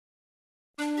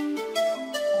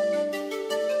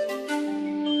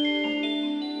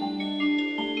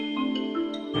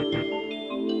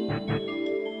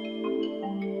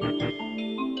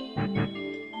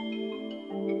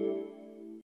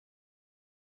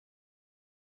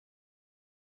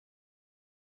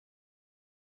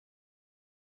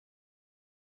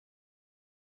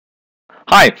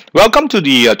Hi, welcome to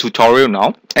the tutorial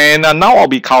now. And now I'll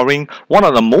be covering one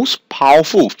of the most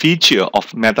powerful feature of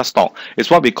Metastock. It's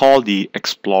what we call the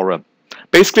Explorer.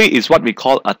 Basically, it's what we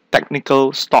call a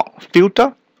technical stock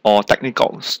filter or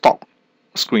technical stock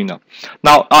screener.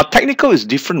 Now, technical is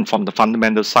different from the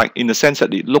fundamental side in the sense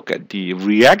that it look at the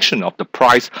reaction of the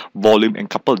price, volume, and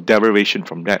couple of derivation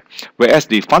from that. Whereas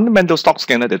the fundamental stock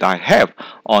scanner that I have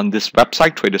on this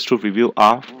website, Traders Truth Review,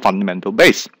 are fundamental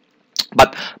based.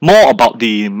 But more about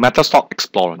the Metastock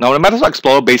Explorer. Now, the Metastock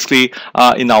Explorer basically,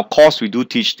 in our course, we do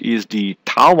teach is the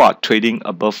TAVA trading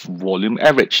above volume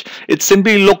average. It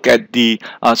simply look at the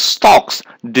stocks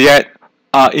that,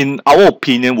 in our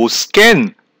opinion, will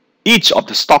scan each of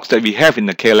the stocks that we have in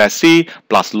the KLSC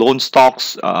plus loan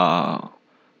stocks,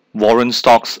 warrant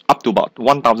stocks up to about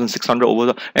 1,600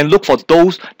 over, and look for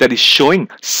those that is showing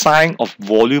sign of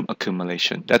volume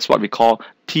accumulation. That's what we call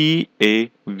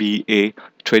TAVA,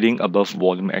 trading above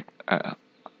volume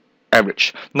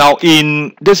average. Now,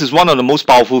 this is one of the most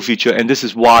powerful feature, and this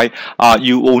is why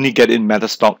you only get in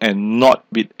Metastock and not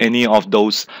with any of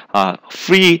those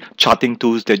free charting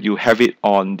tools that you have it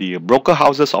on the broker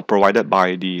houses or provided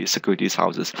by the securities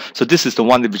houses. So this is the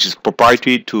one which is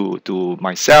proprietary to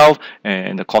myself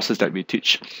and the courses that we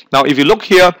teach. Now, if you look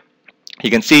here, you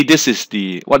can see this is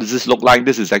what does this look like?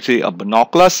 This is actually a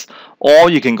binoculars, or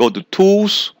you can go to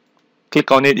tools. Click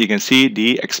on it, you can see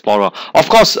the Explorer. Of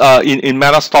course, in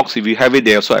Metastocks, if you have it,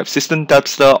 they also have system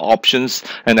tester, options,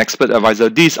 and expert advisor.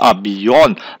 These are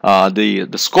beyond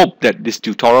the scope that this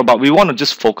tutorial, but we want to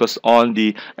just focus on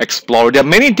the Explorer. There are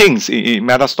many things in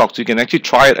Metastocks. You can actually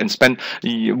try it and spend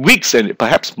weeks and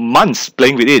perhaps months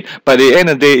playing with it. But at the end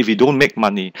of the day, if you don't make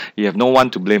money, you have no one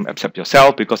to blame except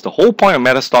yourself, because the whole point of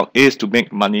Metastock is to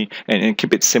make money and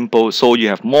keep it simple, so you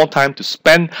have more time to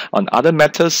spend on other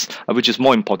matters, which is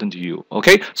more important to you.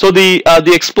 Okay, so the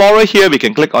Explorer here, we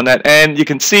can click on that, and you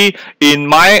can see in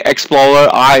my Explorer,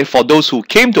 for those who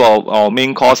came to our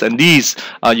main course, and these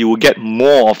you will get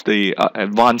more of the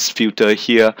advanced filter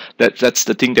here. That's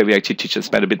the thing that we actually teach and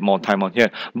spend a bit more time on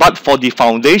here. But for the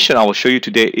foundation, I will show you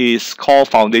today is called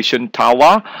Foundation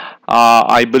TAVA.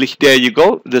 I believe there you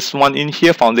go. This one in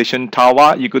here, Foundation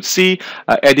TAVA. You could see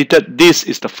edited. This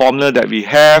is the formula that we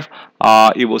have.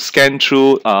 It will scan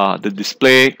through the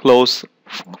display close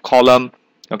column.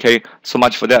 Okay, so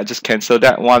much for that. Just cancel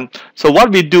that one. So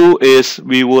what we do is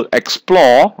we will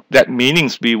explore. That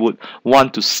means we would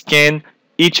want to scan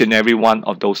each and every one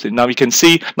of those things. Now you can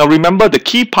see. Now remember the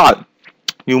key part.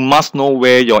 You must know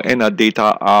where your NR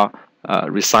data are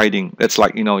residing. That's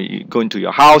like, you go into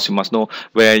your house, you must know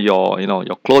where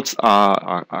your clothes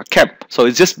are kept. So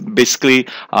it's just basically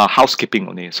housekeeping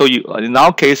only. So in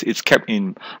our case, it's kept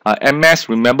in MS.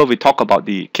 Remember, we talk about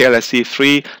the KLSC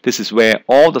 3. This is where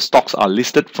all the stocks are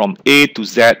listed from A to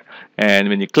Z. And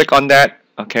when you click on that,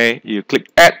 okay, you click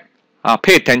add.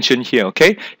 Pay attention here.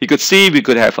 Okay, you could see we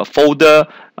could have a folder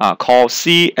called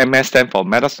CMS, stand for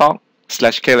Metastock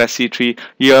 /KLSC3.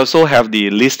 You also have the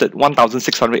listed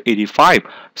 1,685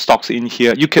 stocks in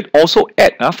here. You could also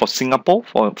add for Singapore,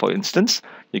 for instance.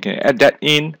 You can add that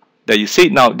in. There you see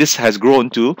now this has grown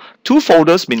to 2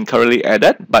 folders been currently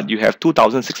added, but you have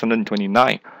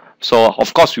 2,629. So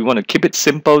of course we want to keep it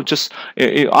simple. Just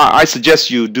I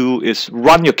suggest you do is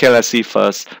run your KLSC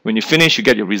first. When you finish, you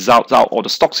get your results out, or the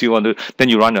stocks you want to, then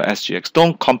you run your SGX.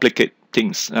 Don't complicate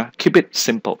things. Keep it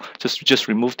simple. Just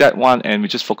remove that one, and we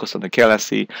just focus on the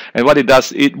KLSC. And what it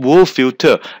does, it will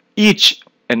filter each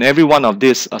and every one of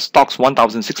these stocks,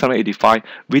 1,685,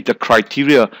 with the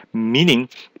criteria, meaning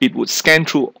it would scan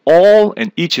through all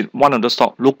and each one of the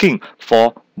stock, looking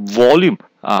for volume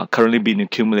currently being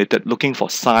accumulated, looking for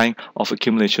sign of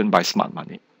accumulation by smart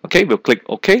money. Okay, we'll click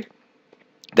OK.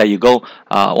 There you go,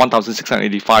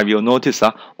 1,685. You'll notice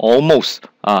almost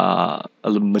a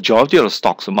majority of the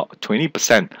stocks, about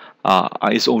 20%,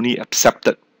 is only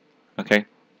accepted. Okay,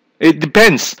 it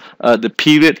depends the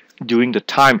period during the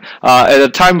time. At a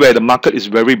time where the market is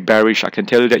very bearish, I can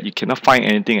tell you that you cannot find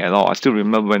anything at all. I still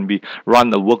remember when we run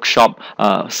the workshop,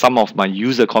 some of my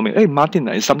users call me, "Hey Martin,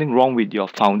 is something wrong with your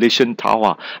Foundation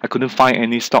TAVA? I couldn't find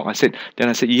any stock." I said,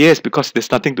 yes, because there's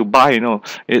nothing to buy.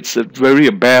 It's a very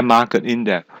bear market in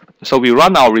there. So we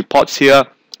run our reports here,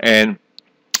 and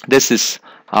this is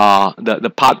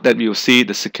the part that you'll see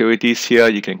the securities here.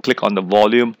 You can click on the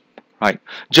volume. Right.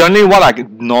 Generally, what I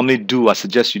normally do, I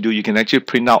suggest you do, you can actually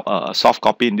print out a soft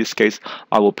copy. In this case,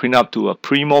 I will print out to a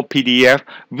Primo PDF,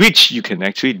 which you can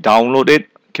actually download it,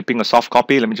 keeping a soft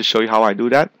copy. Let me just show you how I do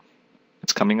that.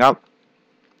 It's coming up.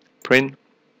 Print.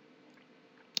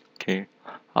 Okay.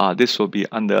 This will be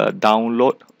under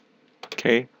download.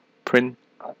 Okay. Print.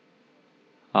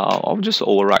 I'll just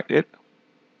overwrite it.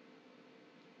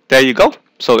 There you go.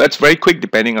 So that's very quick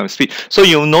depending on the speed. So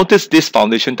you'll notice this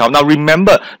foundation tile. Now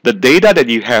remember, the data that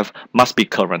you have must be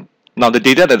current. Now the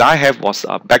data that I have was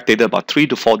backdated about 3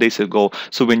 to 4 days ago.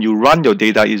 So when you run your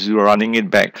data, is you're running it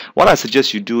back. What I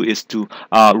suggest you do is to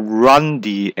run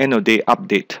the end of day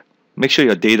update. Make sure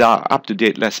your data are up to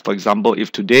date. Let's, for example,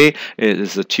 if today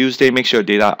is a Tuesday, make sure your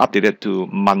data are updated to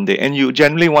Monday. And you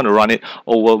generally want to run it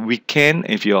over weekend.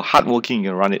 If you're hardworking,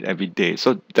 you run it every day.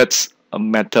 So that's a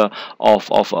matter of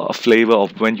a flavor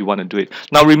of when you want to do it.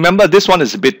 Now remember, this one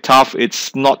is a bit tough.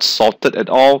 It's not sorted at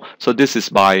all. So this is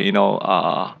by, you know,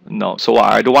 no. So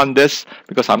I don't want this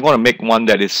because I'm going to make one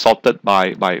that is sorted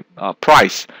by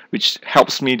price, which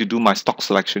helps me to do my stock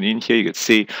selection. In here you can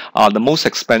see the most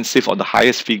expensive or the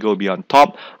highest figure will be on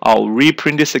top. I'll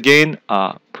reprint this again,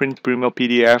 print Premier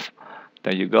PDF.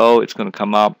 There you go. It's going to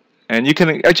come up, and you can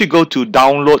actually go to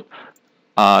download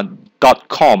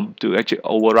 .com to actually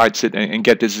override it and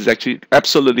get this. Is actually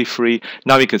absolutely free.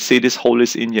 Now you can see this whole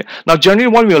list in here. Now generally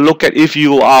what we'll look at, if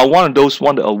you are one of those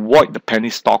want to avoid the penny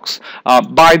stocks,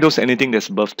 buy those anything that's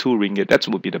above 2 ringgit. That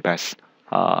would be the best.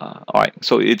 Alright,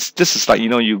 so this is like, you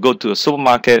know, you go to a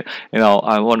supermarket, you know,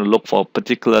 I want to look for a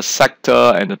particular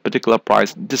sector and a particular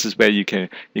price. This is where you can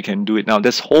do it. Now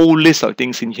there's a whole list of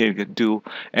things in here you can do,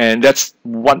 and that's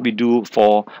what we do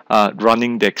for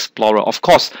running the Explorer. Of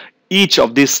course, each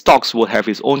of these stocks will have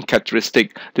its own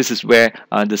characteristic. This is where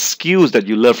the skills that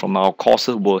you learn from our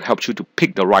courses will help you to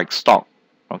pick the right stock.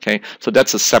 Okay, so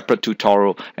that's a separate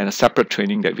tutorial and a separate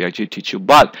training that we actually teach you.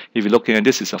 But if you're looking at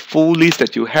this, is a full list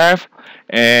that you have,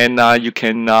 and you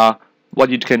can what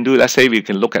you can do. Let's say we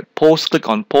can look at post, click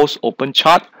on post, open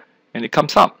chart, and it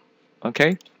comes up.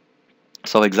 Okay,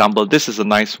 so example, this is a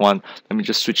nice one. Let me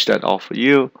just switch that off for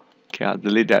you. Okay, I'll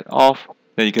delete that off.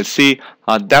 Then you can see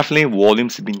definitely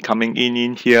volumes have been coming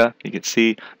in here. You can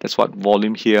see that's what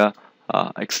volume here.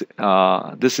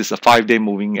 This is a 5-day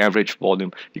moving average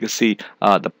volume. You can see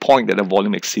the point that the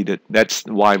volume exceeded. That's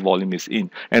why volume is in.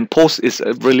 And post is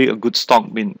really a good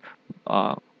stock, been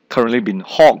currently been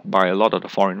hogged by a lot of the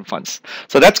foreign funds.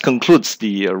 So that concludes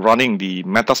the running the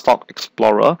Metastock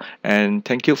Explorer, and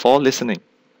thank you for listening.